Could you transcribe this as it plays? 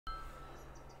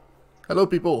Hello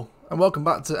people, and welcome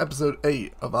back to episode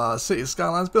 8 of our City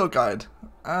Skylines build guide.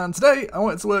 And today I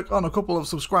wanted to work on a couple of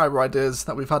subscriber ideas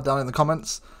that we've had down in the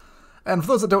comments. And for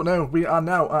those that don't know, we are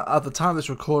now, at the time of this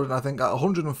recording, I think at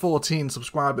 114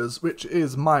 subscribers, which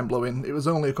is mind-blowing. It was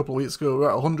only a couple of weeks ago we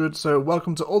were at 100, so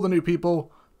welcome to all the new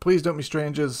people. Please don't be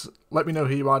strangers. Let me know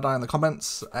who you are down in the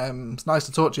comments. It's nice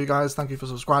to talk to you guys. Thank you for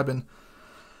subscribing.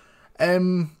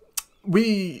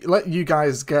 We let you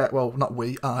guys get, well, not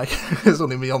we, it's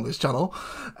only me on this channel.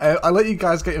 I let you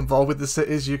guys get involved with the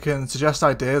cities. You can suggest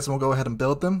ideas and we'll go ahead and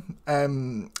build them.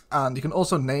 And you can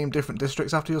also name different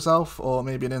districts after yourself, or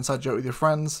maybe an inside joke with your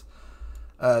friends,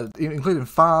 including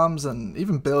farms and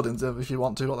even buildings if you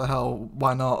want to. What the hell,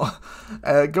 why not?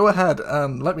 Go ahead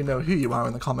and let me know who you are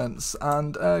in the comments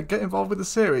and get involved with the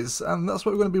series. And that's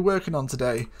what we're going to be working on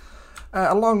today.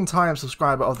 A long time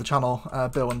subscriber of the channel,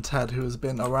 Bill and Ted, who has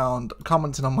been around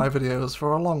commenting on my videos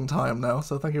for a long time now,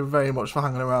 so thank you very much for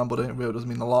hanging around, but it really does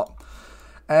mean a lot,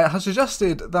 has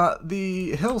suggested that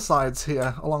the hillsides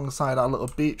here alongside our little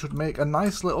beach would make a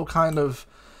nice little kind of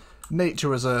nature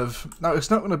reserve. Now, it's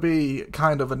not going to be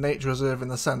kind of a nature reserve in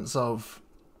the sense of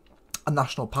a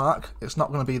national park. It's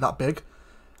not going to be that big.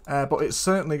 But it's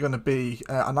certainly going to be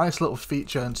a nice little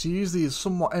feature, and to use these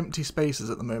somewhat empty spaces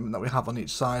at the moment that we have on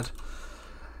each side.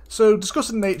 So,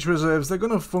 discussing nature reserves, they're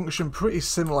going to function pretty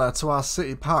similar to our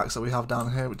city parks that we have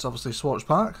down here, which is obviously Sqaure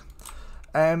Park.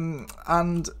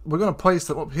 And we're going to place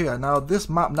them up here. Now, this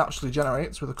map naturally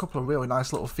generates with a couple of really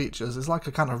nice little features. It's like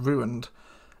a kind of ruined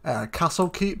castle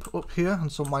keep up here,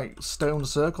 and some like stone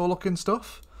circle looking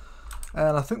stuff.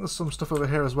 And I think there's some stuff over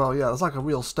here as well. Yeah, there's like a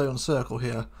real stone circle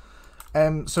here.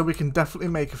 So we can definitely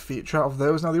make a feature out of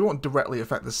those. Now, they won't directly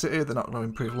affect the city. They're not going to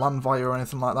improve land value or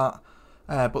anything like that.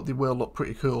 But they will look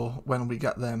pretty cool when we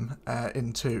get them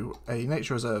into a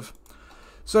nature reserve.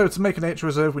 So to make a nature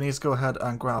reserve, we need to go ahead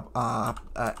and grab our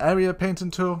area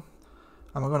painting tool.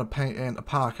 And we're going to paint in a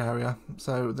park area.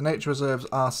 So the nature reserves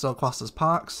are still classed as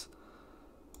parks.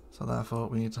 So therefore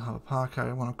we need to have a park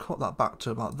area. I want to cut that back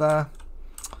to about there.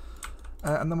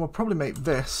 And then we'll probably make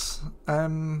this. I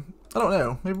don't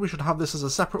know. Maybe we should have this as a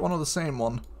separate one or the same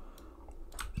one.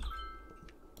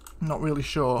 Not really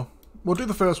sure. We'll do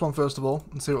the first one first of all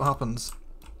and see what happens.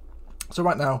 So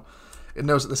right now, it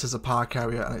knows that this is a park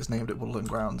area and it's named it Woodland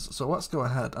Grounds. So let's go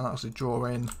ahead and actually draw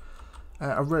in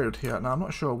a road here. Now I'm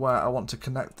not sure where I want to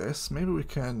connect this. Maybe we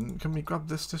can we grab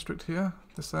this district here?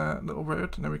 This little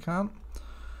road? No, we can't.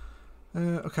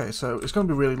 Okay, so it's going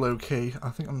to be really low key. I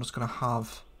think I'm just going to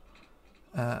have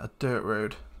a dirt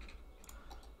road.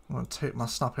 I'm going to take my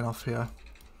snapping off here.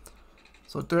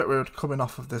 So a dirt road coming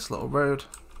off of this little road.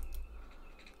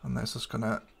 And it's just going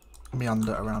to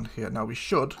meander around here. Now we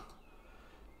should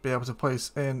be able to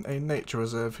place in a nature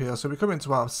reserve here. So we come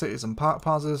into our cities and park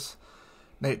passes,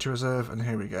 nature reserve, and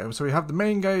here we go. So we have the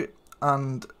main gate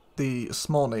and the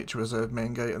small nature reserve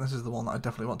main gate, and this is the one that I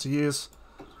definitely want to use.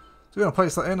 So we're going to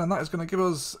place that in, and that is going to give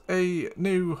us a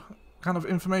new kind of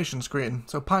information screen.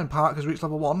 So Pine Park has reached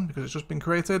level 1 because it's just been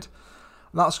created.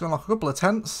 And that's going to lock a couple of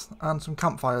tents and some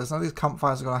campfires. Now these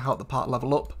campfires are going to help the park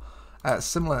level up.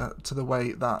 Similar to the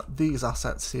way that these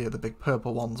assets here, the big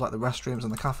purple ones like the restrooms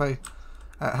and the cafe,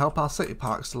 help our city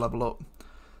parks to level up.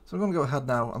 So I'm going to go ahead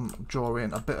now and draw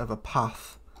in a bit of a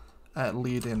path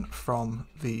leading from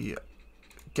the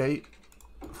gate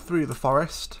through the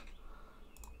forest.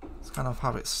 Let's kind of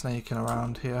have it snaking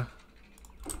around here.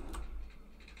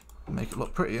 Make it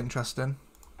look pretty interesting.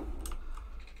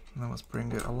 And then let's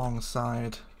bring it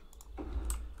alongside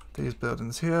these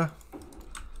buildings here.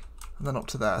 And then up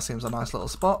to there seems a nice little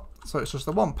spot. So it's just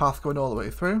the one path going all the way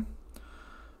through.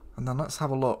 And then let's have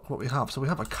a look what we have. So we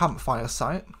have a campfire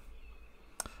site.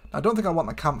 Now, I don't think I want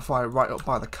the campfire right up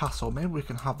by the castle. Maybe we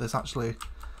can have this actually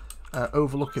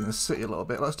overlooking the city a little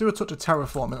bit. Let's do a touch of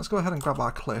terraforming. Let's go ahead and grab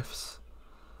our cliffs.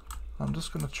 I'm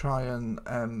just going to try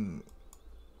and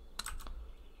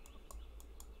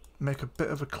make a bit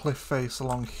of a cliff face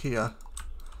along here.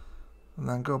 And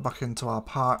then go back into our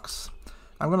parks.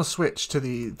 I'm going to switch to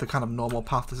the kind of normal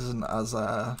path. This isn't as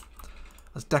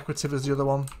decorative as the other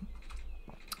one,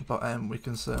 but we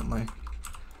can certainly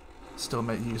still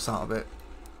make use out of it.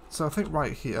 So I think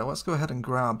right here, let's go ahead and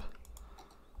grab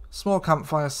small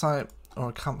campfire site or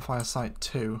a campfire site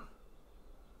 2.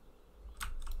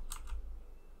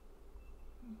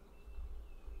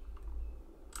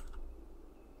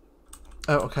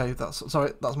 Oh, okay,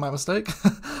 that's my mistake.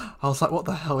 I was like, what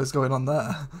the hell is going on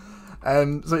there?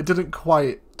 So it didn't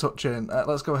quite touch in.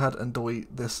 Let's go ahead and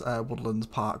delete this Woodlands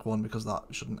Park one because that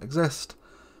shouldn't exist.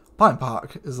 Pine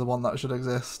Park is the one that should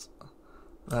exist.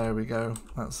 There we go.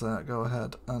 Let's go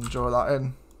ahead and draw that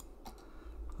in.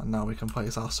 And now we can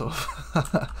place our stuff.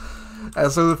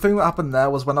 So the thing that happened there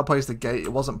was when I placed the gate,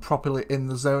 it wasn't properly in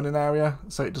the zoning area,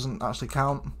 so it doesn't actually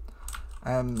count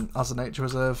as a nature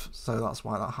reserve, so that's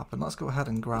why that happened. Let's go ahead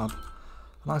and grab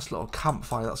a nice little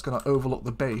campfire that's going to overlook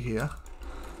the bay here.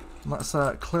 And let's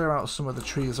clear out some of the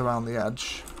trees around the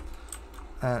edge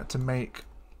to make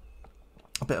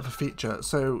a bit of a feature.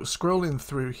 So scrolling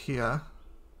through here,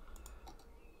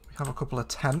 we have a couple of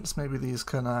tents. Maybe these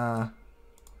can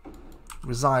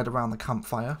reside around the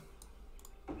campfire.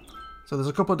 So there's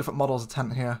a couple of different models of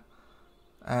tent here.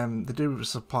 They do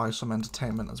supply some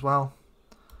entertainment as well.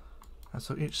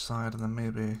 So each side, and then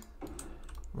maybe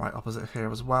right opposite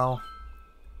here as well.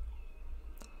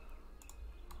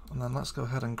 And then let's go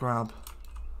ahead and grab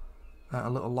a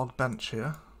little log bench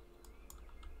here.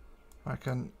 I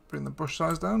can bring the brush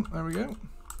size down. There we go.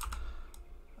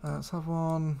 Let's have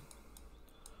one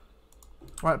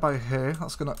right by here.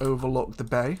 That's going to overlook the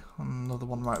bay. Another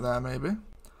one right there maybe.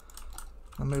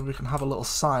 And maybe we can have a little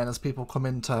sign as people come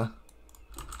into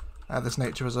this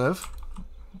nature reserve.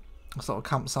 This little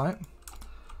campsite.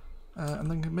 And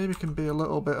then maybe can be a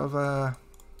little bit of a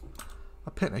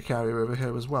picnic area over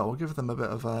here as well. We'll give them a bit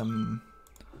of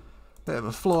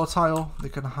a floor tile. They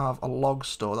can have a log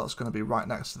store that's going to be right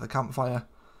next to the campfire.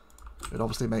 It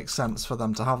obviously makes sense for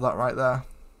them to have that right there.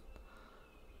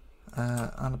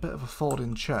 And a bit of a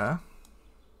folding chair.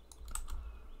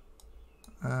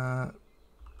 Where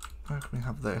can we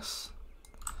have this?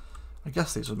 I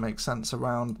guess these would make sense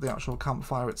around the actual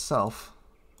campfire itself.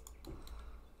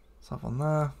 Let's have one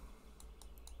there.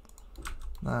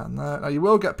 There and there. Now you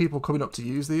will get people coming up to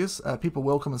use these. People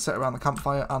will come and sit around the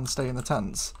campfire and stay in the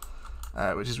tents,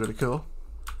 which is really cool.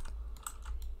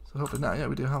 So hopefully now, yeah,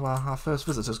 we do have our first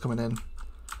visitors coming in.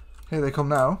 Here they come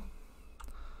now.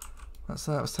 Let's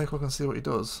take a look and see what he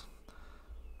does.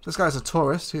 This guy's a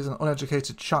tourist. He's an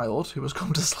uneducated child who has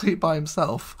come to sleep by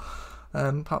himself.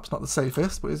 Perhaps not the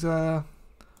safest, but he's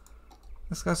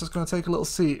this guy's just going to take a little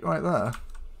seat right there.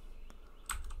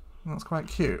 That's quite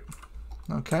cute.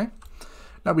 Okay.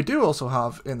 Now we do also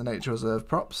have in the nature reserve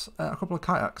props a couple of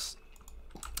kayaks.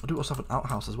 We do also have an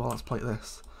outhouse as well. Let's play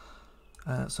this.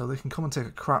 So they can come and take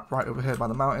a crap right over here by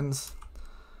the mountains,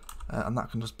 and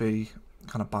that can just be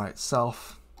kind of by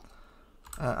itself,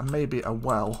 and maybe a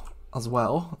well as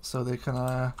well, so they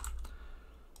can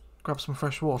grab some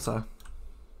fresh water.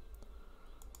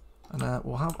 And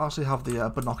we'll actually have the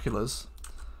binoculars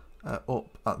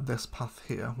up at this path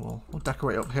here. We'll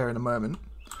decorate up here in a moment.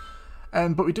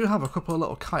 But we do have a couple of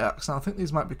little kayaks, and I think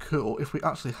these might be cool if we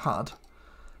actually had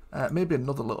maybe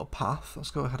another little path.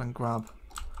 Let's go ahead and grab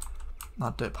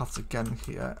our dirt paths again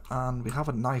here, and we have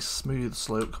a nice smooth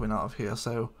slope coming out of here,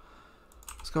 so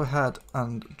let's go ahead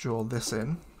and draw this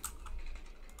in.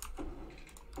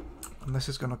 And this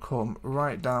is going to come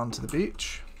right down to the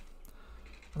beach.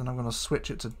 And then I'm going to switch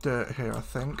it to dirt here, I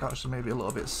think. Actually, maybe a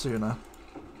little bit sooner.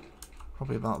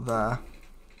 Probably about there.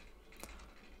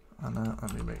 And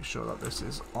let me make sure that this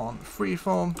is on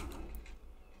freeform.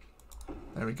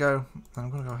 There we go. And I'm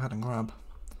going to go ahead and grab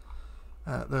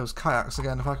those kayaks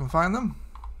again if I can find them.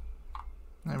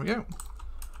 There we go.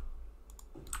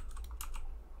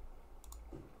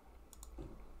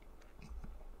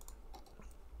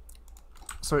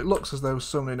 So it looks as though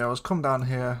somebody knows come down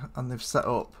here and they've set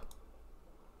up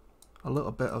a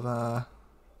little bit of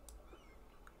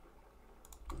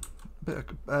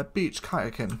beach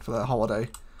kayaking for their holiday.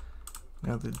 You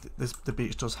know, the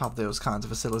beach does have those kinds of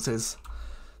facilities.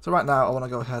 So right now I want to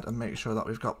go ahead and make sure that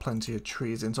we've got plenty of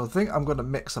trees in. So I think I'm going to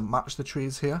mix and match the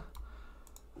trees here.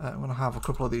 I'm going to have a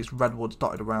couple of these redwoods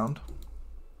dotted around.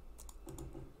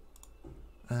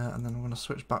 And then I'm going to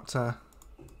switch back to...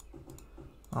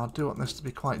 I do want this to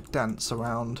be quite dense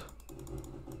around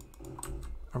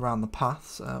the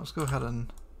paths. Let's go ahead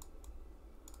and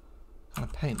kind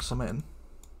of paint some in.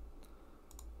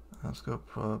 Let's go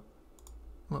for a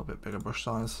little bit bigger brush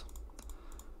size.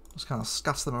 Just kind of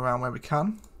scatter them around where we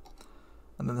can.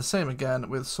 And then the same again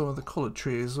with some of the coloured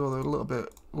trees, or they're a little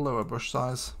bit lower brush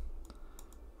size.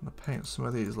 I'm going to paint some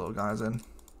of these little guys in.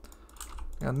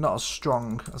 Yeah, not as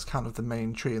strong as kind of the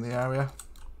main tree in the area.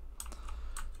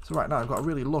 So right now I've got a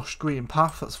really lush green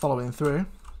path that's following through.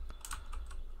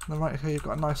 And then right here you've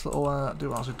got a nice little, I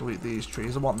do actually delete these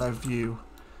trees. I want their view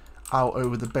out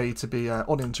over the bay to be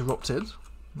uninterrupted.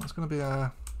 That's going to be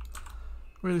a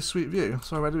really sweet view.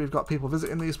 So already we've got people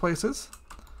visiting these places.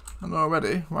 And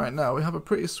already, right now, we have a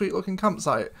pretty sweet looking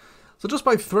campsite. So just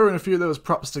by throwing a few of those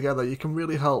props together, you can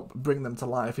really help bring them to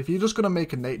life. If you're just going to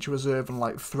make a nature reserve and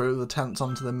like throw the tents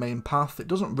onto the main path, it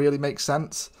doesn't really make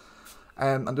sense.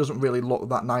 and it doesn't really look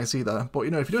that nice either. But,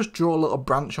 you know, if you just draw a little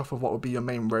branch off of what would be your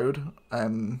main road,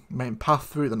 main path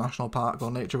through the national park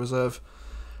or nature reserve,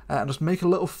 and just make a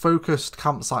little focused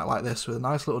campsite like this with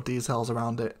nice little details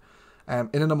around it, in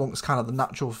and amongst kind of the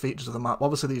natural features of the map.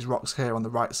 Obviously these rocks here on the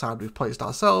right side we've placed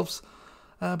ourselves,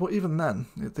 but even then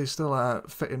they still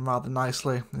fit in rather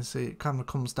nicely. You see it kind of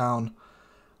comes down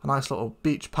a nice little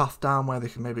beach path down where they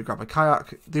can maybe grab a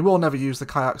kayak. They will never use the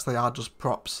kayaks, they are just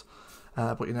props,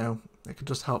 but you know, it can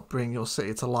just help bring your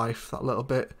city to life that little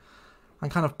bit, and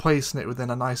kind of placing it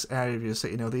within a nice area of your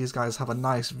city. You know, these guys have a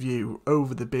nice view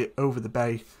over the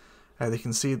bay. They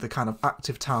can see the kind of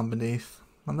active town beneath,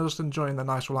 and they're just enjoying their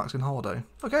nice relaxing holiday.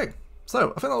 Okay,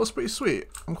 so I think that was pretty sweet.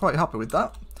 I'm quite happy with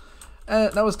that.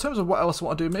 Now, in terms of what else I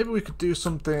want to do, maybe we could do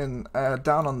something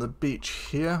down on the beach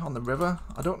here, on the river.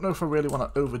 I don't know if I really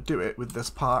want to overdo it with this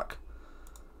park.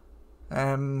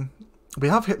 We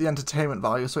have hit the entertainment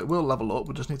value, so it will level up.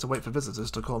 We just need to wait for visitors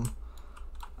to come.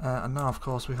 And now, of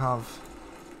course, we have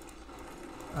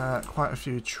quite a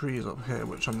few trees up here,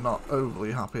 which I'm not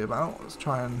overly happy about. Let's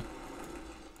try and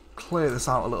clear this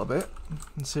out a little bit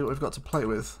and see what we've got to play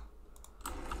with.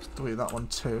 Let's delete that one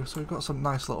too. So we've got some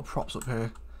nice little props up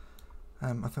here.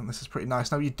 I think this is pretty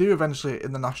nice. Now you do eventually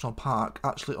in the national park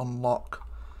actually unlock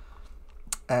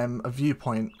a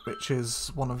viewpoint, which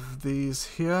is one of these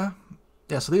here.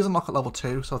 Yeah, so these unlock at level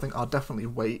 2, so I think I'll definitely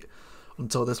wait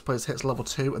until this place hits level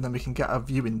 2, and then we can get a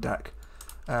viewing deck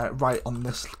right on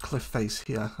this cliff face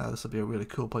here. This will be a really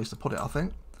cool place to put it, I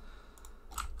think.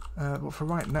 But for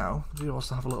right now, we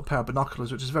also have a little pair of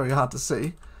binoculars, which is very hard to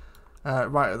see,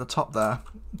 right at the top there.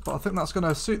 But I think that's going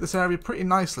to suit this area pretty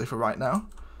nicely for right now.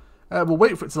 We'll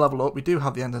wait for it to level up. We do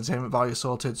have the entertainment value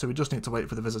sorted, so we just need to wait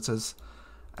for the visitors.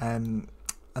 And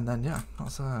then, yeah,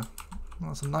 that's a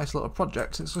nice little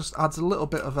project. It just adds a little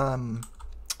bit of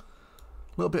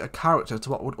character to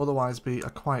what would otherwise be a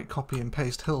quite copy and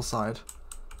paste hillside.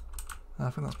 I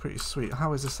think that's pretty sweet.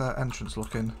 How is this entrance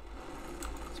looking?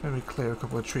 Let's maybe clear a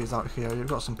couple of trees out here. You've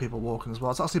got some people walking as well.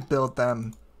 Let's actually build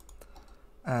them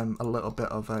a little bit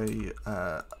of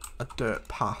a dirt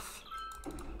path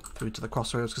through to the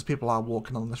crossroads, because people are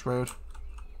walking on this road.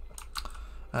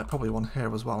 Probably one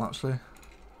here as well, actually.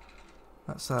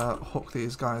 Let's hook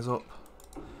these guys up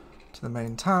to the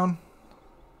main town.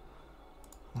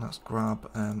 And let's grab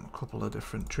a couple of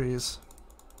different trees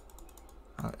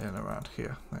in around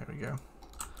here. There we go.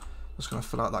 Just going to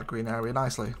fill out that green area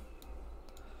nicely.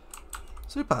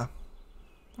 Super.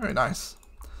 Very nice.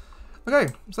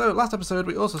 Okay, so last episode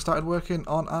we also started working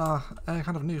on our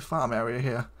kind of new farm area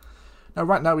here. Now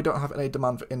right now we don't have any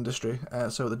demand for industry,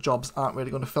 so the jobs aren't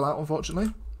really going to fill out,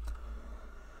 unfortunately.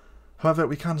 However,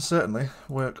 we can certainly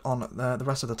work on the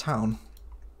rest of the town.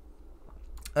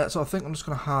 So I think I'm just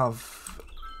going to have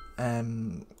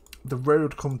the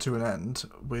road come to an end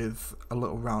with a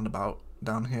little roundabout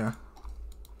down here.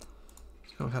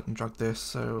 Let's go ahead and drag this,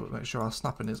 so make sure our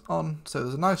snapping is on. So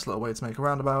there's a nice little way to make a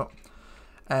roundabout.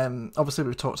 Obviously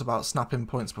we've talked about snapping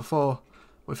points before.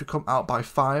 But if you come out by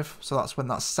 5, so that's when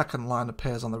that second line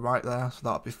appears on the right there. So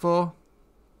that'll be 4.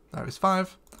 There is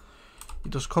 5. You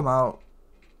just come out,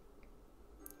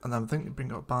 and then I think you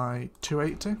bring it up by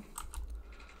 280.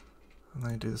 And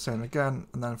then you do the same again.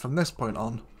 And then from this point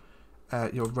on,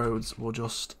 your roads will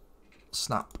just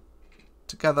snap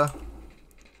together.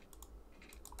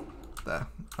 There.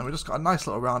 And we just got a nice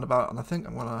little roundabout, and I think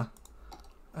I'm going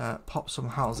to pop some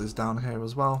houses down here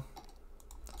as well.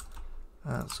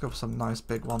 Let's go for some nice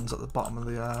big ones at the bottom of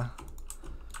the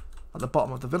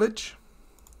village,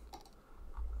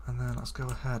 and then let's go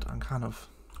ahead and kind of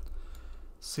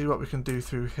see what we can do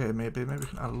through here. Maybe we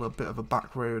can add a little bit of a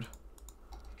back road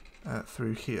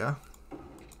through here,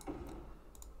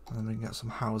 and then we can get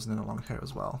some housing in along here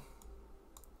as well.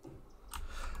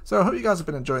 So I hope you guys have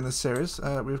been enjoying this series.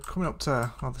 We're coming up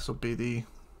to, well, this will be the,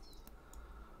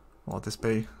 what would this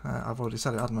be? I've already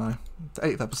said it, hadn't I? The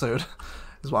 8th episode.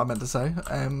 Is what I meant to say.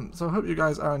 So I hope you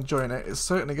guys are enjoying it. It's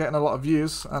certainly getting a lot of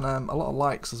views and a lot of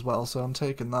likes as well, so I'm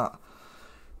taking that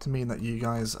to mean that you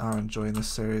guys are enjoying this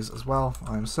series as well.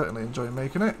 I'm certainly enjoying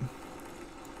making it.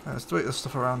 Let's delete this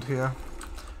stuff around here.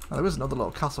 Now, there is another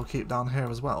little castle keep down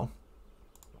here as well,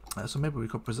 so maybe we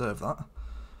could preserve that.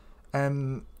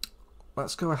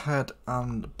 Let's go ahead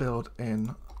and build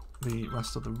in the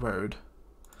rest of the road.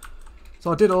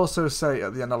 So I did also say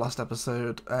at the end of last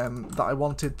episode that I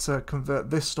wanted to convert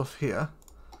this stuff here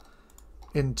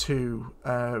into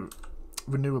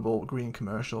renewable green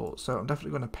commercial. So I'm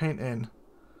definitely going to paint in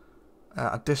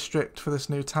a district for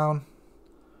this new town.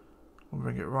 We'll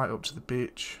bring it right up to the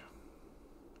beach.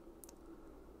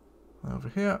 Over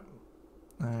here.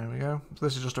 There we go. So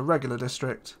this is just a regular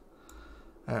district.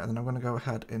 And then I'm going to go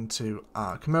ahead into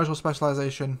our commercial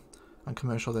specialization and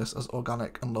commercial this as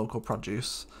organic and local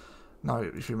produce. Now,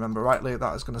 if you remember rightly,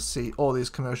 that is going to see all these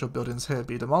commercial buildings here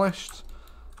be demolished,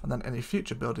 and then any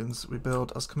future buildings we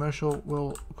build as commercial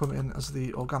will come in as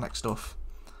the organic stuff,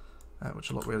 which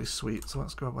will look really sweet. So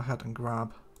let's go ahead and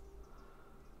grab,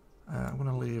 I'm going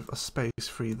to leave a space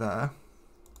free there,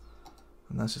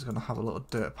 and this is going to have a little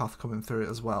dirt path coming through it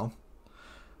as well.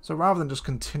 So rather than just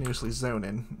continuously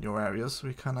zoning your areas,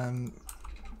 we can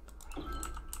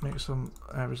make some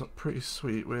areas look pretty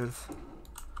sweet with...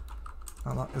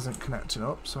 Now that isn't connecting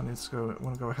up, so I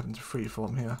want to go ahead into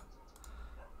freeform here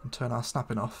and turn our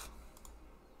snapping off.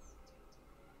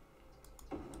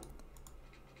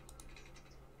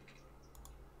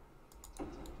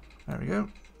 There we go.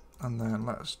 And then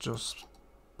let's just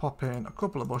pop in a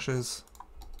couple of bushes,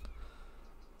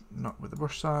 not with the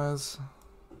bush size,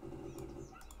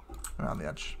 around the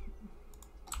edge.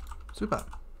 Super.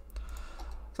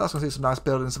 So that's going to see some nice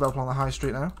buildings develop along the high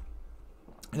street now.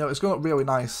 You know, it's going to look really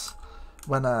nice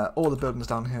when all the buildings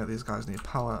down here, these guys need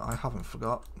power, I haven't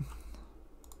forgot.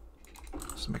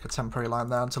 Just make a temporary line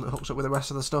there until it hooks up with the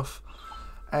rest of the stuff.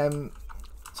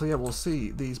 So yeah, we'll see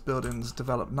these buildings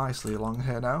develop nicely along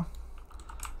here now.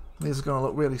 These are going to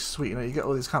look really sweet. You know, you get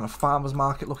all these kind of farmers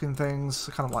market looking things,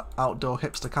 kind of like outdoor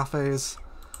hipster cafes.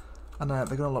 And they're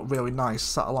going to look really nice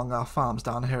sat along our farms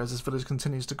down here as this village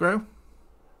continues to grow.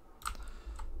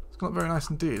 It's going to look very nice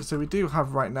indeed. So we do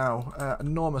have right now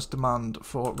enormous demand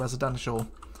for residential.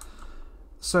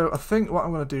 So I think what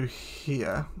I'm going to do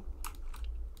here,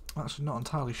 I'm actually not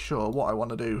entirely sure what I want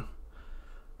to do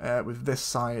with this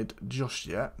side just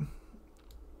yet.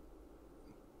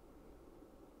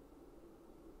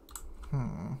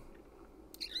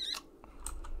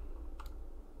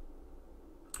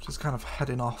 Just kind of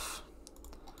heading off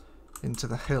into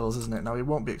the hills, isn't it? Now we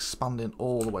won't be expanding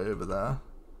all the way over there.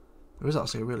 There is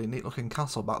actually a really neat looking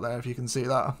castle back there, if you can see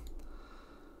that.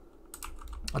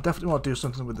 I definitely want to do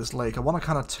something with this lake. I want to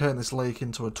kind of turn this lake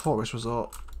into a tourist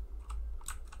resort.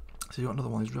 So you've got another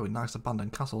one of these really nice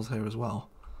abandoned castles here as well.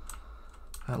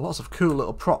 Lots of cool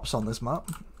little props on this map.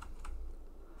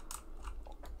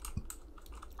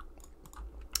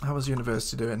 How was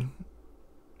university doing?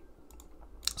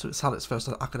 So it's had its first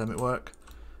academic work.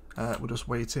 We're just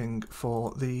waiting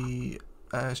for the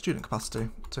student capacity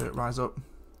to rise up.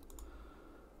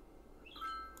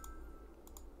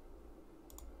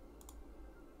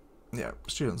 Yeah,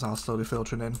 students are slowly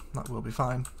filtering in. That will be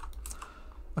fine.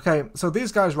 Okay, so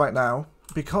these guys right now,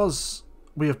 because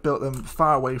we have built them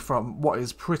far away from what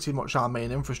is pretty much our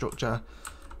main infrastructure,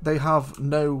 they have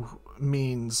no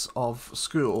means of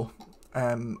school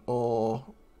or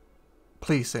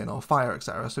policing or fire,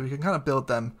 etc. So we can kind of build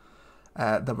them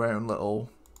their own little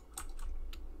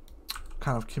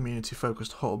kind of community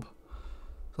focused hub.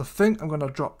 So I think I'm going to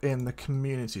drop in the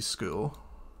community school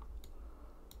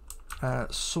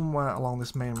somewhere along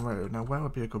this main road. Now where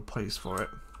would be a good place for it?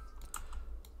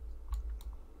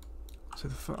 So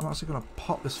I'm actually going to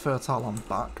pop this fertile land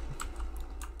back,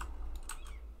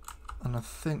 and I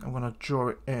think I'm going to draw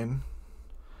it in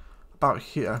about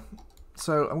here.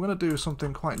 So I'm going to do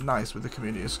something quite nice with the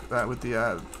community, with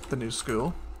the new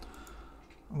school.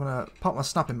 I'm going to pop my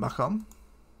snapping back on,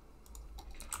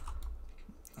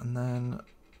 and then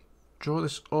draw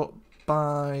this up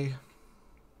by,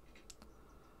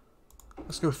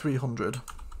 let's go 300,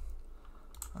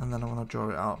 and then I'm going to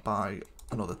draw it out by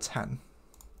another 10.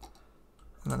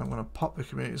 And then I'm going to pop the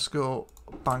community school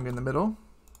bang in the middle.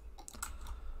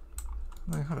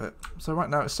 And there you have it. So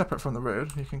right now it's separate from the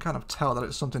road. You can kind of tell that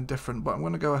it's something different, but I'm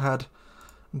going to go ahead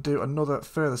and do another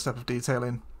further step of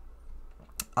detailing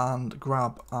and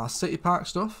grab our city park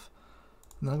stuff.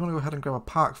 And then I'm going to go ahead and grab a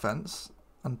park fence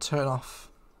and turn off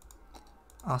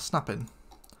our snapping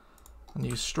and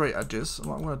use straight edges. And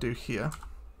what I'm going to do here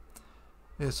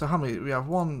is, so how many? We have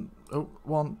 1,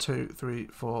 2, 3,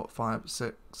 4, 5,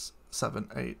 6, 7,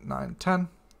 8, 9, 10.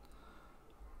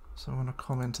 So I'm going to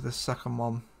come into this second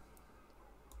one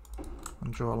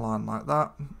and draw a line like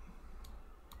that.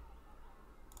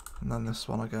 And then this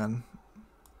one again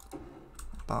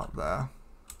about there.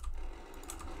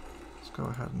 Let's go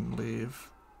ahead and leave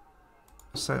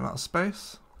the same amount of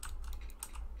space.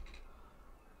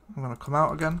 I'm going to come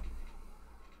out again.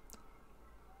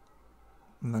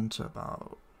 And then to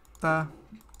about there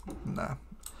and there.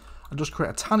 And just create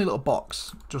a tiny little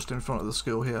box just in front of the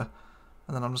school here,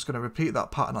 and then I'm just going to repeat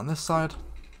that pattern on this side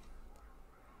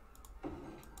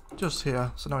just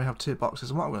here. So now we have 2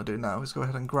 boxes, and what I'm going to do now is go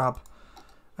ahead and grab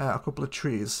a couple of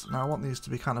trees. Now I want these to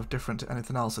be kind of different to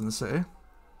anything else in the city. I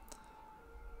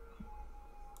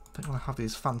think I'm going to have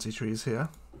these fancy trees here,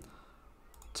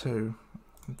 2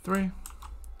 and 3.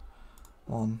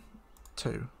 1,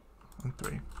 2, and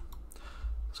 3.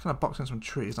 Just going to box in some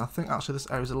trees. And I think actually this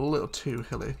area is a little too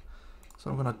hilly. So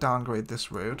I'm going to downgrade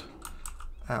this road.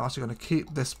 I'm actually going to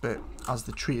keep this bit as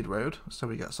the treed road. So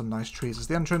we get some nice trees as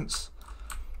the entrance.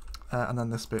 And then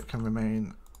this bit can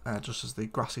remain just as the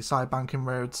grassy side banking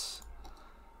roads.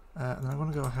 And then I'm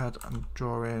going to go ahead and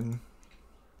draw in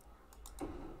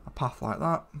a path like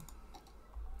that.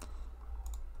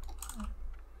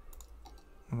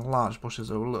 And the large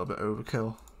bushes are a little bit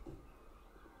overkill.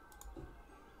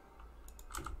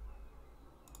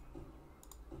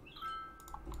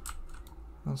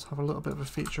 Let's have a little bit of a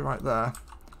feature right there.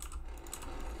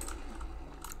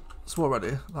 So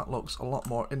already that looks a lot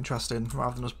more interesting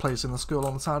rather than just placing the school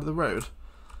on the side of the road.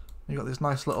 You've got these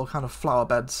nice little kind of flower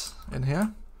beds in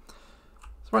here.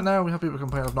 So right now we have people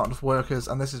complaining of not enough workers,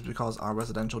 and this is because our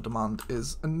residential demand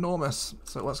is enormous.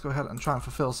 So let's go ahead and try and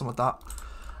fulfill some of that.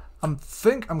 I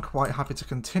think I'm quite happy to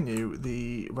continue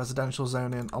the residential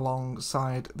zoning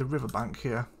alongside the riverbank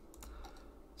here.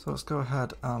 So let's go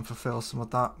ahead and fulfill some of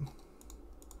that.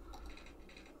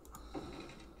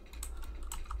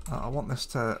 I want this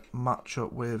to match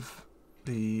up with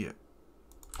the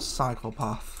cycle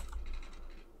path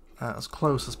as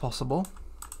close as possible.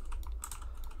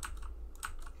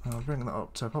 I'll bring that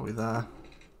up to probably there.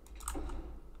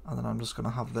 And then I'm just going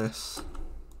to have this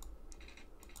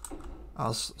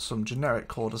as some generic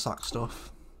cul-de-sac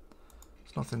stuff.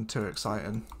 It's nothing too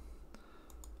exciting.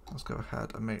 Let's go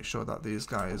ahead and make sure that these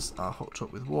guys are hooked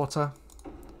up with water.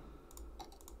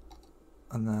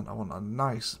 And then I want a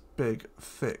nice big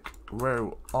thick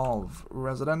row of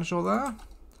residential there.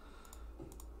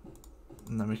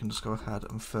 And then we can just go ahead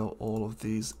and fill all of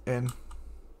these in.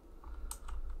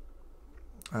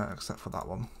 Except for that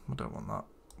one. I don't want that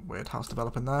weird house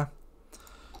developing there.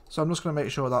 So I'm just going to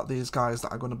make sure that these guys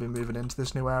that are going to be moving into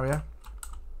this new area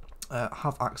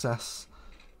have access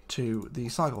to the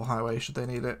cycle highway should they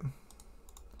need it.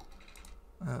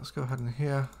 Let's go ahead in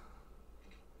here.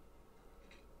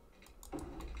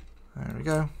 There we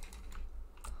go.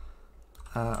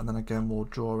 And then again we'll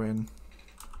draw in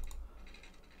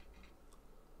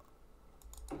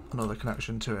another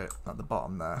connection to it at the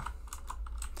bottom there.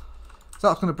 So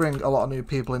that's going to bring a lot of new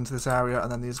people into this area,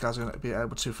 and then these guys are going to be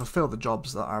able to fulfill the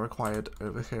jobs that are required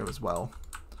over here as well.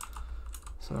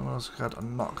 So I'm going to go ahead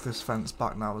and knock this fence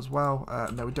back now as well.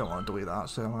 No, we don't want to delete that,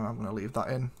 so I'm going to leave that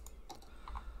in.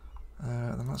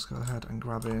 Then let's go ahead and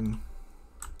grab in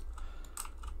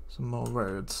some more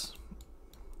roads.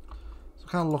 So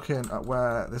kind of looking at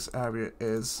where this area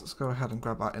is, let's go ahead and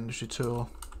grab our industry tool.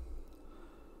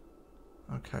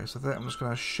 Okay, so then I'm just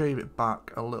going to shave it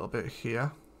back a little bit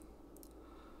here.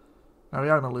 Now we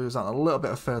are going to lose out a little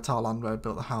bit of fertile land where we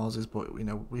built the houses, but you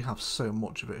know we have so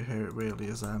much of it here, it really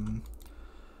is a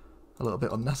little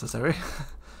bit unnecessary.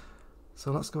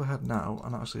 So let's go ahead now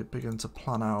and actually begin to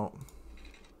plan out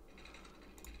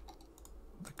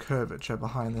the curvature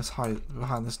behind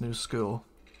this new school.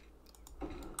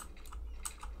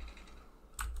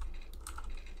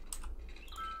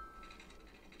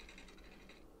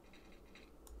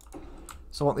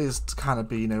 So I want these to kind of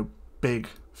be, you know, big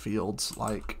fields,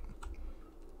 like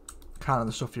kind of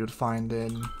the stuff you would find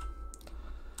in,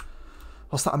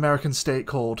 what's that American state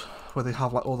called, where they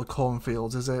have like all the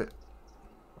cornfields, is it?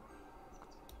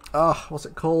 Ah, what's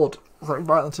it called? It's like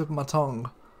right on the tip of my tongue.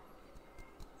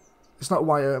 It's not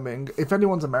Wyoming. If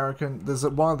anyone's American, there's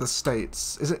one of the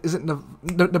states. Is it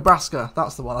Nebraska?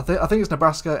 That's the one. I think it's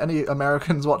Nebraska. Any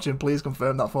Americans watching, please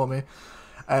confirm that for me.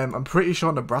 I'm pretty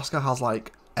sure Nebraska has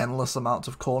like endless amounts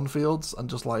of cornfields and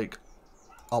just like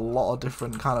a lot of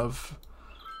different kind of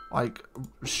like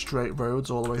straight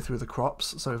roads all the way through the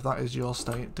crops. So if that is your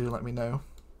state, do let me know.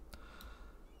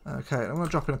 Okay, I'm going to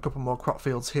drop in a couple more crop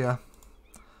fields here.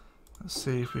 Let's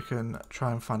see if we can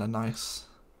try and find a nice...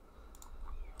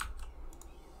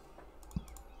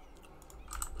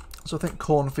 So I think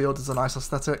cornfield is a nice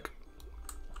aesthetic.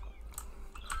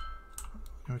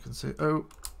 And we can see... Oh,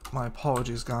 my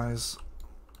apologies, guys.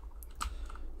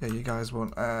 Yeah, you guys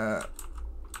won't...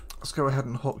 Let's go ahead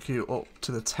and hook you up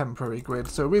to the temporary grid.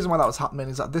 So the reason why that was happening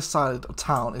is that this side of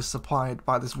town is supplied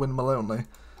by this windmill only.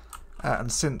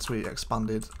 And since we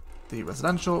expanded the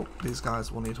residential, these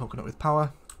guys will need hooking up with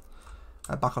power.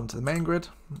 Back onto the main grid.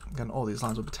 Again, all these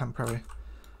lines will be temporary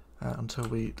until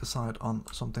we decide on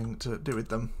something to do with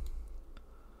them.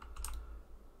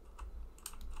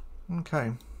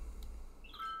 Okay.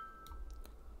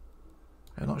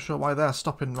 I'm not sure why they're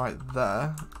stopping right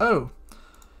there. Oh!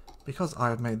 Because I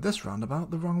have made this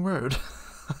roundabout the wrong road.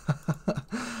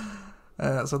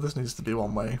 So this needs to be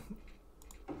one way.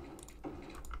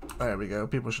 There we go.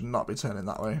 People should not be turning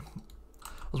that way.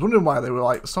 was wondering why they were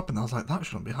like stopping. I was like, that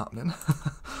shouldn't be happening.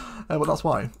 But that's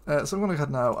why. So I'm going to go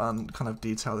ahead now and kind of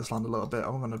detail this land a little bit.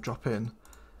 I'm going to drop in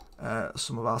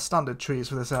some of our standard trees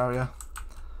for this area.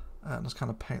 And just kind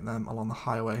of paint them along the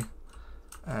highway.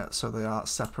 So they are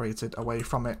separated away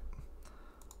from it.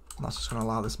 And that's just going to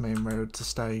allow this main road to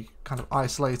stay kind of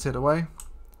isolated away.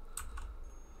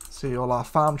 See all our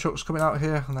farm trucks coming out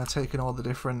here, and they're taking all the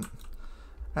different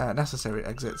necessary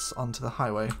exits onto the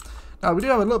highway. Now we do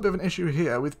have a little bit of an issue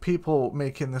here with people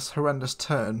making this horrendous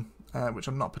turn, which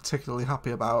I'm not particularly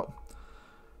happy about.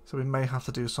 So we may have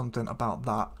to do something about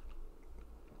that.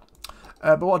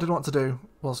 But what I did want to do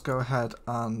was go ahead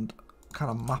and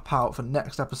kind of map out for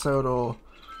next episode, or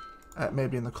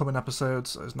maybe in the coming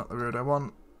episodes. It's not the road I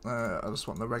want. I just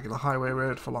want the regular highway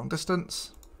road for long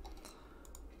distance.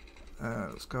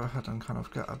 Let's go ahead and kind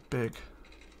of get a big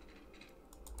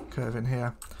curve in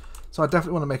here. So I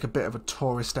definitely want to make a bit of a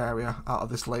tourist area out of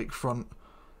this lakefront.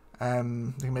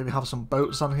 You can maybe have some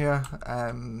boats on here,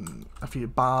 a few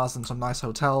bars and some nice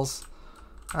hotels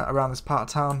around this part of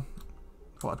town.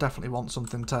 But I definitely want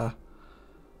something to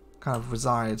kind of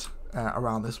reside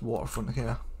around this waterfront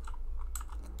here.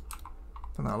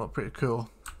 I think that'll look pretty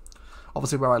cool.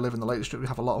 Obviously where I live in the Lake District we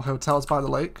have a lot of hotels by the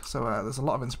lake, so there's a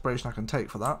lot of inspiration I can take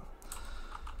for that.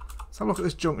 Let's have a look at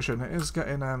this junction. It is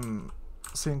getting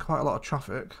seeing quite a lot of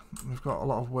traffic. We've got a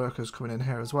lot of workers coming in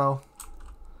here as well.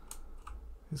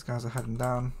 These guys are heading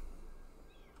down.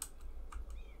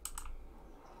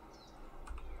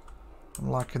 I'm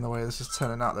liking the way this is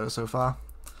turning out though so far.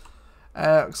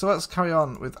 So let's carry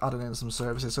on with adding in some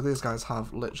services. So these guys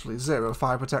have literally 0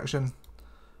 fire protection.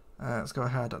 Let's go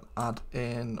ahead and add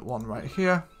in one right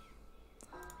here.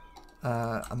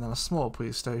 And then a small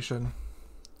police station.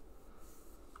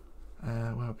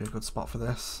 Where would be a good spot for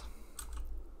this?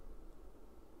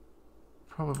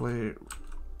 Probably,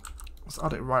 let's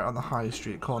add it right on the High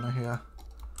Street corner here.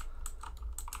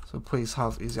 So police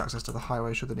have easy access to the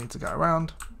highway should they need to get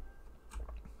around.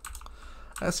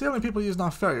 See how many people are using our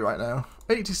ferry right now.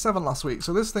 87 last week,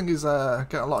 so this thing is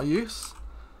getting a lot of use.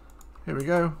 Here we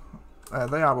go.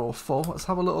 They are all full. Let's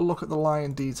have a little look at the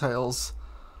line details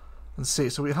and see.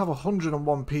 So we have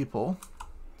 101 people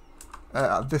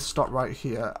at this stop right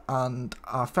here, and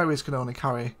our ferries can only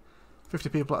carry 50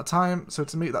 people at a time. So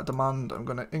to meet that demand, I'm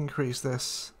going to increase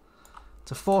this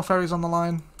to 4 ferries on the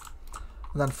line.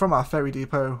 And then from our ferry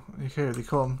depot, here they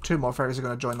come. 2 more ferries are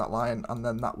going to join that line, and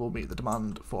then that will meet the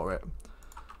demand for it.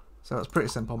 So it's pretty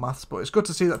simple maths, but it's good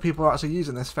to see that people are actually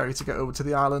using this ferry to get over to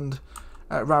the island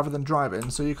rather than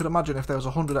driving. So you could imagine if there was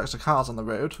 100 extra cars on the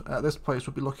road, this place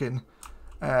would be looking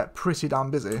pretty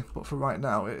damn busy. But for right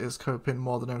now, it is coping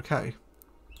more than okay,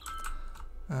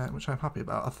 which I'm happy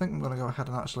about. I think I'm going to go ahead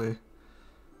and actually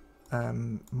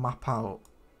map out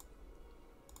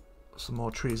some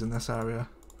more trees in this area,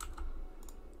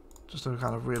 just to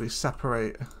kind of really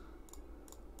separate.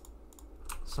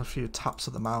 Just a few taps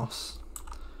of the mouse.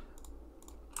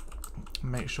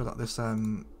 Make sure that this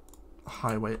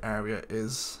highway area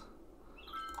is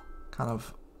kind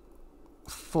of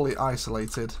fully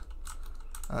isolated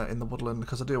in the woodland,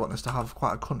 because I do want this to have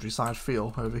quite a countryside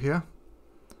feel over here.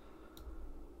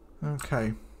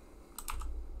 Okay.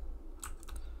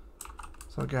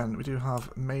 So again, we do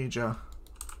have major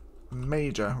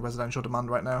residential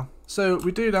demand right now. So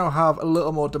we do now have a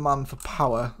little more demand for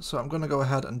power, so I'm going to go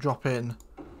ahead and drop in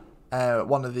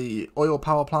one of the oil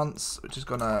power plants, which is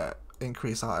going to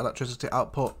increase our electricity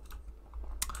output.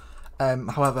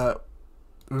 However,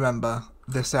 remember,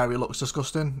 this area looks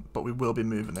disgusting, but we will be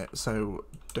moving it, so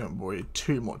don't worry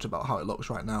too much about how it looks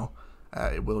right now.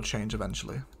 It will change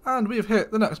eventually. And we've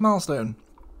hit the next milestone,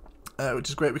 which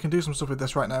is great. We can do some stuff with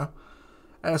this right now.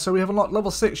 So we have unlocked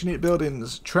level 6 unique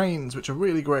buildings, trains, which are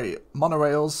really great,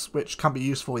 monorails, which can be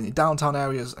useful in the downtown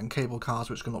areas, and cable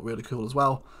cars, which can look really cool as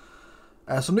well.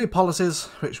 Some new policies,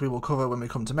 which we will cover when we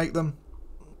come to make them.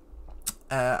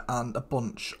 And a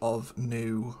bunch of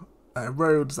new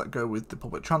roads that go with the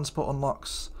public transport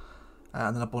unlocks,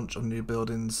 and then a bunch of new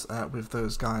buildings with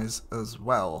those guys as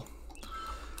well.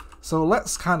 So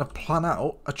let's kind of plan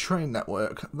out a train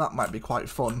network. That might be quite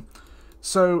fun.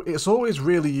 So it's always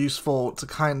really useful to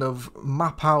kind of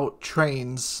map out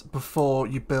trains before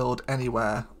you build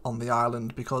anywhere on the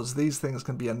island, because these things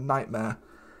can be a nightmare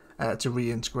to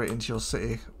reintegrate into your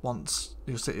city once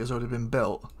your city has already been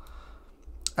built.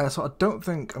 So I don't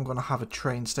think I'm going to have a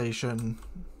train station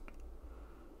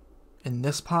in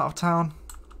this part of town.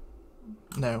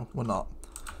 No, we're not.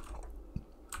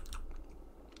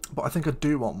 But I think I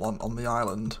do want one on the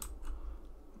island.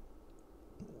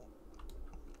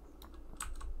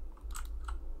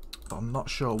 But I'm not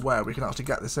sure where we can actually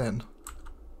get this in.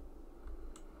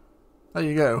 There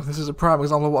you go. This is a prime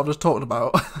example of what I've just talked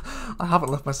about. I haven't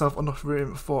left myself enough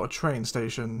room for a train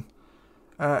station.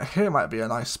 Here might be a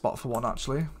nice spot for one,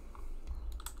 actually.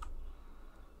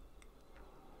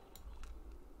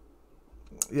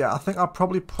 Yeah, I think I'll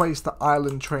probably place the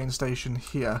island train station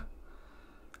here.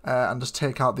 And just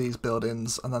take out these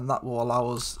buildings, and then that will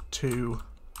allow us to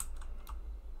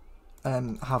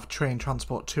have train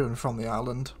transport to and from the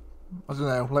island. I don't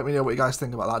know, let me know what you guys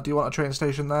think about that. Do you want a train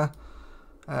station there?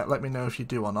 Let me know if you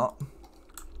do or not.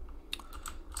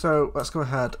 So let's go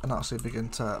ahead and actually begin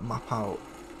to map out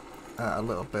a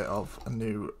little bit of a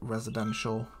new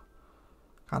residential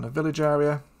kind of village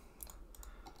area.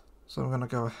 So I'm going to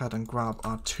go ahead and grab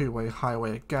our two-way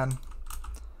highway again.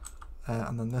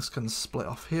 And then this can split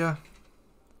off here.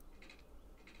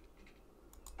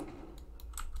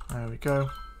 There we go.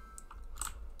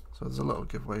 So there's a little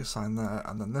giveaway sign there,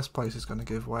 and then this place is going to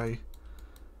give way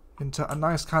into a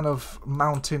nice kind of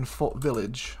mountain foot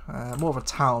village. More of a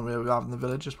town really rather than the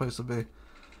village. This place will be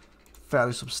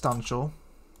fairly substantial.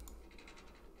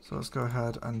 So let's go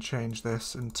ahead and change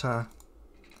this into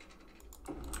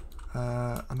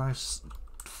a nice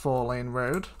 4-lane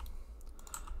road.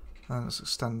 And let's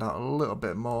extend out a little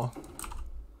bit more.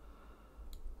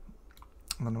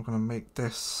 And then we're going to make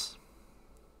this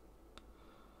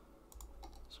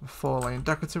some 4-lane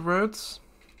decorative roads.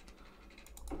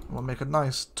 And we'll make a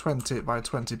nice 20 by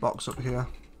 20 box up here.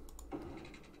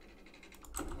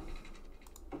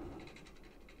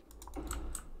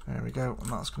 There we go,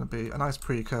 and that's going to be a nice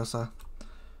precursor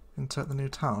into the new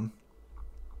town.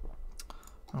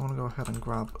 I want to go ahead and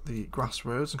grab the grass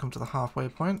roads and come to the halfway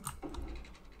point.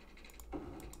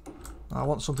 I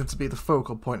want something to be the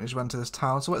focal point as you enter this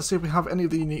town, so let's see if we have any of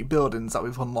the unique buildings that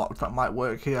we've unlocked that might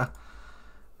work here.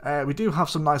 We do have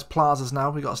some nice plazas now.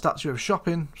 We've got a Statue of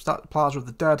Shopping, Plaza of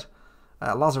the Dead,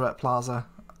 Lazarette Plaza,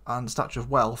 and Statue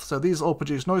of Wealth. So these all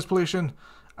produce noise pollution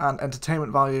and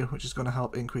entertainment value, which is going to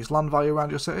help increase land value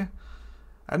around your city.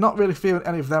 Not really feeling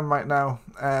any of them right now,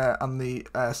 and the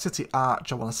City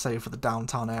Arch I want to save for the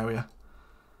downtown area.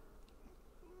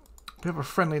 We have a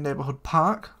friendly neighbourhood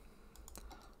park.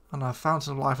 And a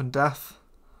Fountain of Life and Death.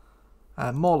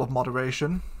 Mall of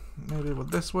Moderation. Maybe would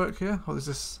this work here? Or is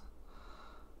this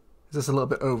a little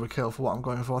bit overkill for what I'm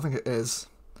going for? I think it is.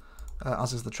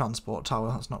 As is the transport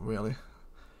tower. That's not really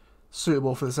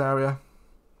suitable for this area.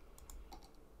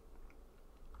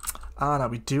 Ah, now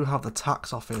we do have the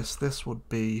tax office. This would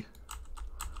be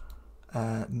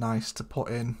nice to put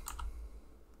in.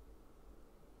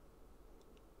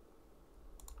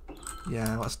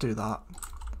 Yeah, let's do that.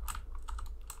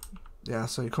 Yeah,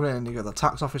 so you come in and you get the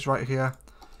tax office right here.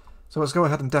 So let's go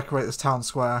ahead and decorate this town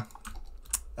square.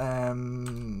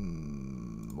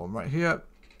 One right here,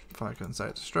 if I can say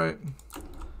it straight.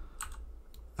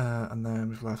 And then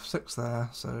we've left 6 there,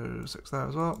 so 6 there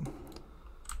as well.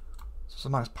 So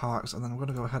some nice parks, and then we're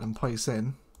going to go ahead and place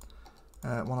in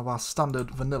one of our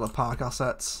standard vanilla park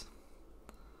assets.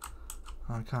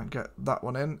 I can't get that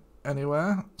one in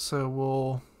anywhere, so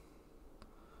we'll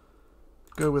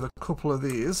go with a couple of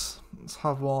these. Let's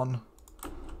have one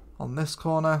on this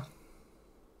corner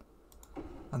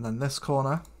and then this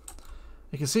corner.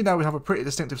 You can see now we have a pretty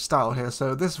distinctive style here.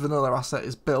 So this vanilla asset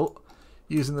is built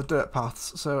using the dirt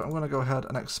paths. So I'm going to go ahead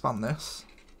and expand this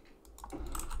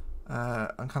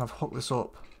and kind of hook this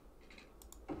up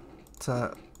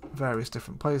to various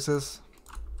different places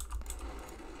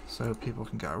so people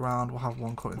can get around. We'll have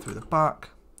one cutting through the back.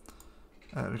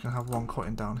 We can have one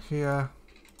cutting down here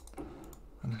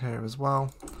and here as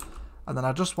well. And then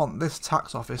I just want this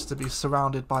tax office to be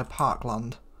surrounded by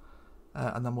parkland,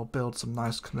 and then we'll build some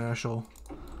nice commercial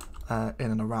in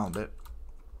and around it.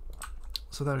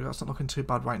 So there we go, it's not looking too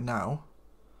bad right now.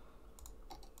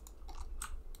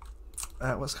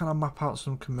 Let's kind of map out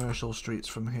some commercial streets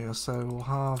from here. So we'll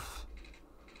have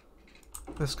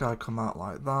this guy come out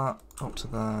like that, up to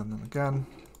there, and then again.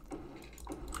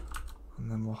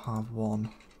 And then we'll have one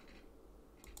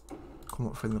come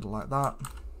up through the middle like that.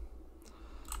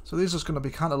 So these are just going to be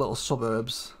kind of little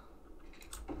suburbs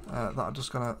that are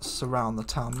just going to surround the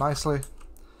town nicely.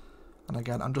 And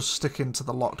again, I'm just sticking to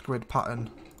the locked grid pattern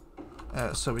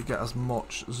so we get as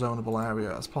much zonable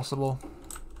area as possible.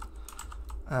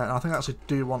 And I think I actually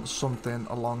do want something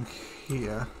along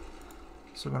here.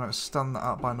 So I'm going to extend that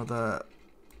out by another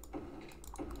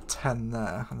 10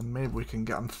 there. And then maybe we can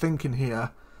get, I'm thinking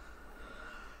here,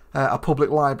 a public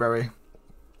library.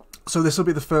 So this will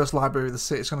be the first library of the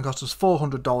city. It's going to cost us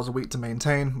 $400 a week to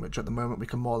maintain, which at the moment we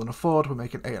can more than afford. We're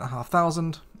making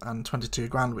 $8,500 and 22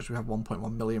 grand, which we have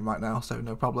 1.1 million right now, so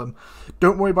no problem.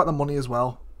 Don't worry about the money as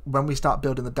well. when we start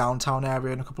building the downtown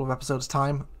area in a couple of episodes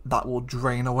time, that will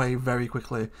drain away very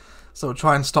quickly. So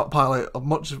try and stockpile it as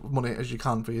much money as you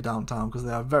can for your downtown, because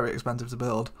they are very expensive to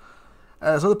build.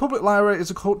 So the public library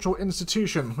is a cultural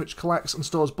institution which collects and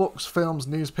stores books, films,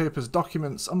 newspapers,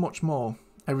 documents and much more.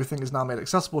 Everything is now made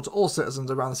accessible to all citizens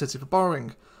around the city for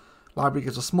borrowing. Library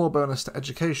gives a small bonus to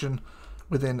education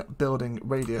within building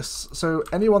radius. So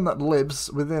anyone that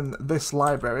lives within this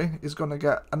library is going to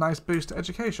get a nice boost to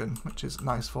education, which is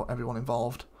nice for everyone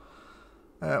involved.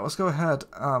 Let's go ahead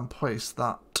and place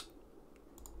that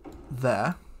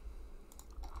there.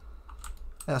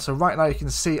 So right now you can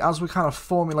see, as we're kind of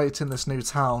formulating this new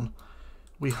town,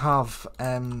 we have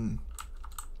a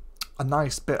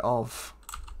nice bit of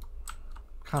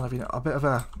kind of, you know, a bit of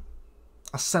a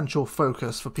central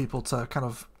focus for people to kind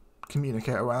of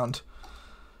communicate around.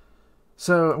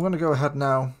 So I'm going to go ahead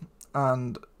now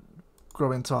and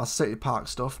grow into our city park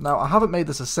stuff. Now I haven't made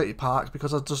this a city park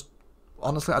because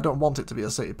honestly I don't want it to be a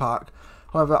city park.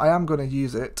 However, I am going to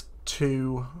use it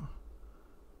to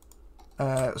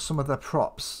some of the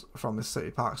props from this city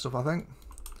park stuff, I think.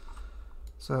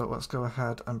 So let's go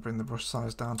ahead and bring the brush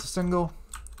size down to single.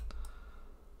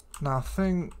 Now I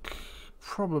think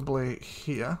probably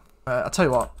here. I'll tell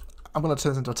you what, I'm going to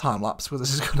turn this into a time lapse because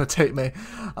this is going to take me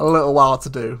a little while to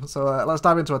do. So let's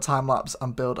dive into a time lapse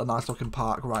and build a nice looking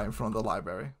park right in front of the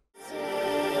library.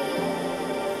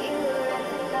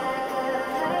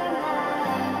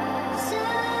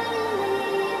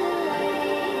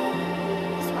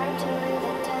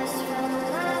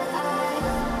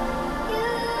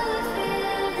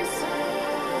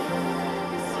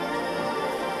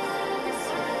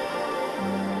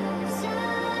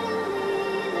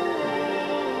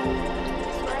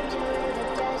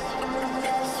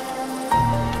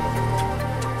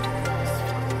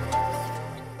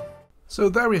 So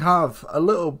there we have a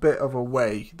little bit of a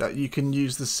way that you can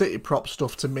use the city prop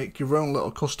stuff to make your own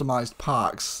little customized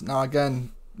parks. Now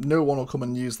again, no one will come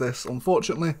and use this,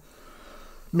 unfortunately.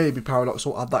 Maybe Paradox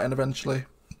will add that in eventually,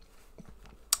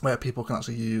 where people can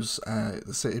actually use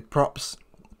the city props.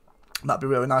 That'd be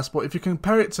really nice. But if you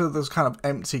compare it to those kind of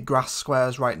empty grass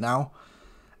squares right now,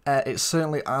 it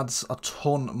certainly adds a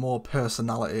ton more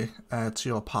personality to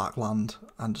your parkland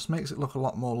and just makes it look a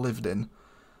lot more lived in,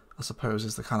 I suppose,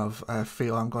 is the kind of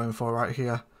feel I'm going for right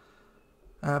here.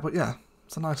 But yeah,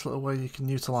 it's a nice little way you can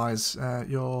utilise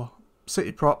your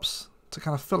city props to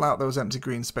kind of fill out those empty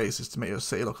green spaces to make your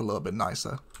city look a little bit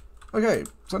nicer. Okay,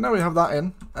 so now we have that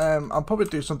in. I'll probably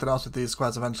do something else with these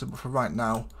squares eventually, but for right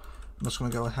now, I'm just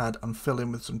going to go ahead and fill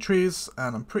in with some trees,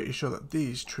 and I'm pretty sure that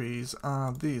these trees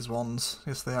are these ones.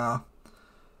 Yes, they are.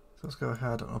 So let's go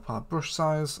ahead and up our brush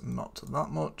size, not that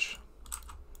much.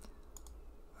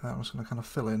 I'm just going to kind of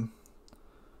fill in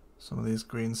some of these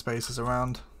green spaces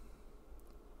around.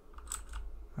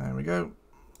 There we go.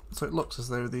 So it looks as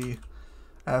though the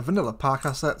vanilla park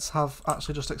assets have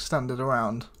actually just extended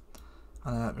around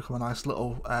and become a nice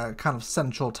little kind of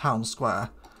central town square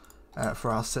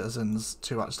for our citizens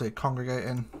to actually congregate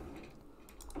in.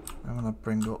 I'm going to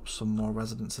bring up some more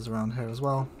residences around here as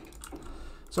well.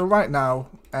 So right now,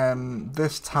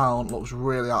 this town looks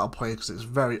really out of place because it's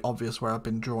very obvious where I've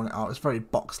been drawing it out. It's very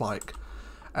box-like.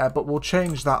 But we'll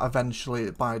change that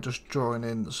eventually by just drawing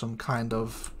in some kind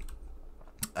of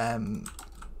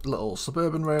little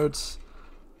suburban roads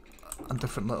and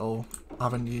different little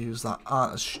avenues that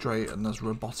aren't as straight and as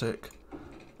robotic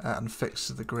and fixed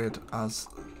to the grid as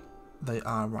they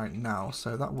are right now.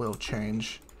 So that will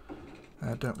change.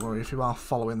 Don't worry, if you are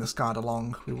following this guide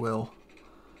along, we will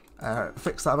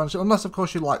fix that eventually, unless of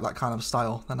course you like that kind of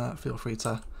style, then feel free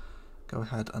to go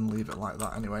ahead and leave it like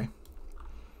that anyway.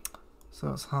 So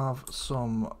let's have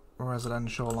some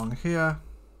residential along here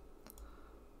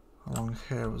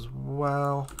as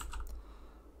well,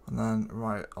 and then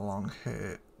right along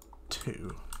here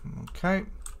too. Okay,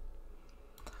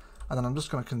 and then I'm just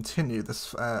going to continue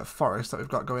this forest that we've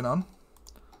got going on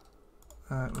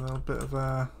with a little bit of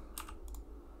a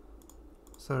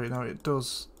so you know it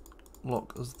does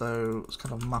look as though let's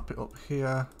kind of map it up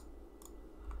here,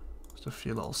 just a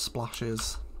few little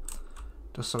splashes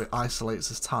just so it isolates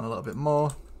this town a little bit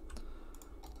more.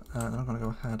 And I'm going to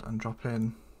go ahead and drop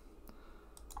in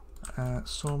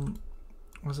some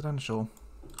residential.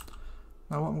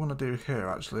 Now what I'm going to do here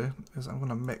actually is I'm going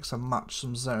to mix and match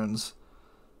some zones.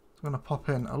 I'm going to pop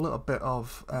in a little bit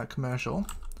of commercial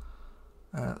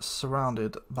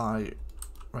surrounded by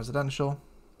residential.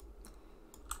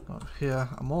 Up here,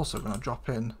 I'm also going to drop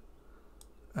in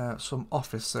some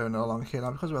office zone along here.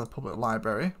 Now, because we have the public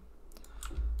library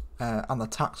and the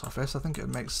tax office, I think it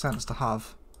makes sense to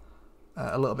have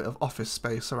a little bit of office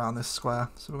space around this square.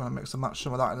 So we're going to mix and match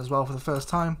some of that in as well for the first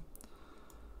time.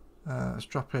 Let's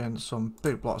drop in some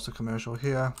big blocks of commercial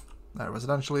here,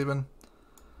 residential even.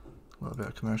 A little bit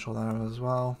of commercial there as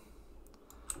well.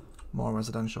 More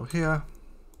residential here.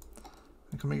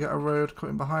 And can we get a road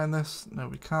cutting behind this? No,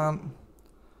 we can't.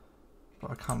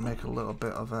 But I can make a little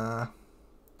bit of a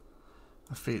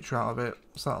feature out of it.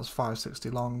 So that was 560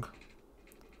 long.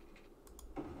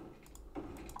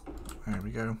 There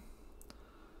we go.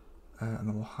 And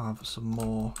then we'll have some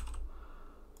more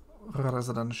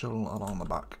residential along the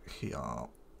back here,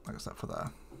 except for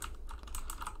there.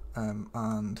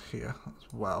 And here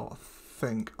as well. I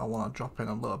think I want to drop in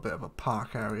a little bit of a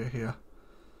park area here.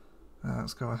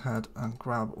 Let's go ahead and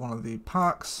grab one of the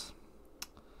parks.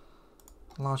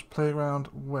 Large playground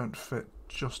won't fit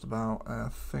just about. I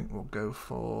think we'll go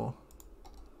for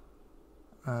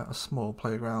a small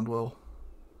playground will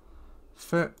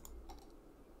fit.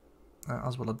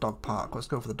 As well a dog park. Let's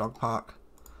go for the dog park.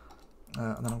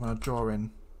 And then I'm going to draw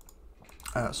in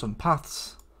some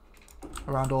paths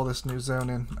around all this new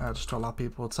zoning just to allow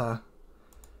people to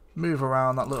move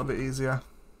around that little bit easier.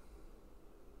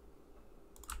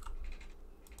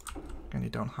 Again, you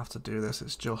don't have to do this,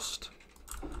 it's just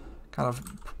kind of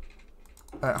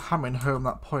hammering home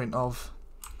that point of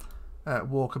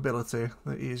walkability.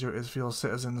 The easier it is for your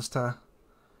citizens to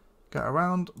get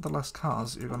around, the less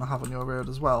cars you're going to have on your road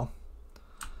as well.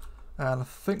 And I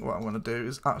think what I'm going to do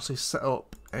is actually set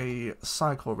up a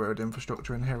cycle road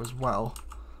infrastructure in here as well.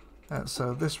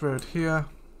 So this road here,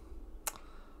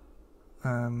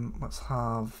 let's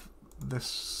have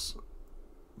this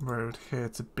road here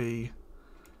to be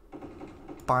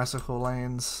bicycle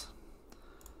lanes,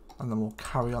 and then we'll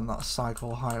carry on that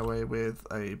cycle highway with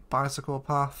a bicycle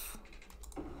path,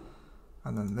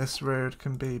 and then this road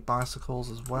can be bicycles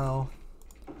as well,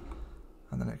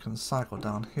 and then it can cycle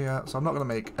down here. So I'm not going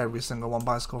to make every single one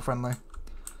bicycle friendly,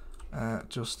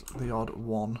 just the odd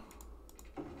one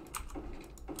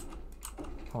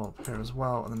up here as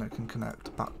well, and then it can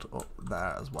connect back to up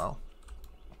there as well.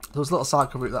 So there's a little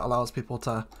cycle route that allows people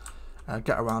to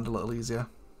get around a little easier.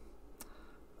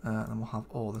 And we'll have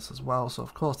all this as well. So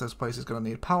of course this place is going to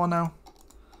need power now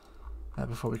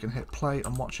before we can hit play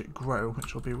and watch it grow,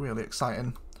 which will be really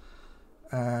exciting.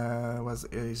 Where's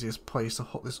the easiest place to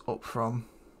hook this up from?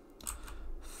 I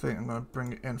think I'm going to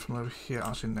bring it in from over here.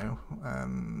 Actually no,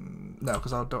 no,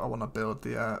 because I want to build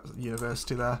the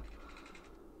university there.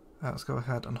 Let's go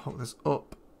ahead and hook this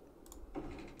up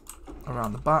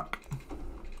around the back.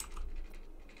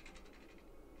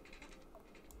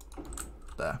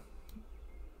 There.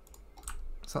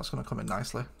 So that's going to come in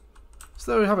nicely.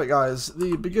 So there we have it, guys,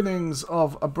 the beginnings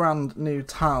of a brand new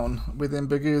town within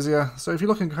Bergusia. So if you're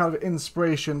looking for kind of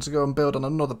inspiration to go and build on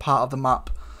another part of the map,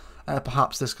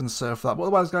 perhaps this can serve for that. But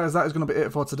otherwise, guys, that is going to be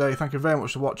it for today. Thank you very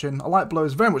much for watching. A like below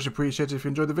is very much appreciated if you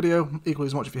enjoyed the video. Equally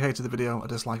as much if you hated the video, a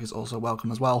dislike is also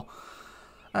welcome as well.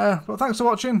 But thanks for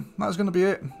watching. That's going to be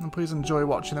it. And please enjoy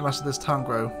watching the rest of this town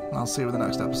grow. And I'll see you in the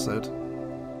next episode.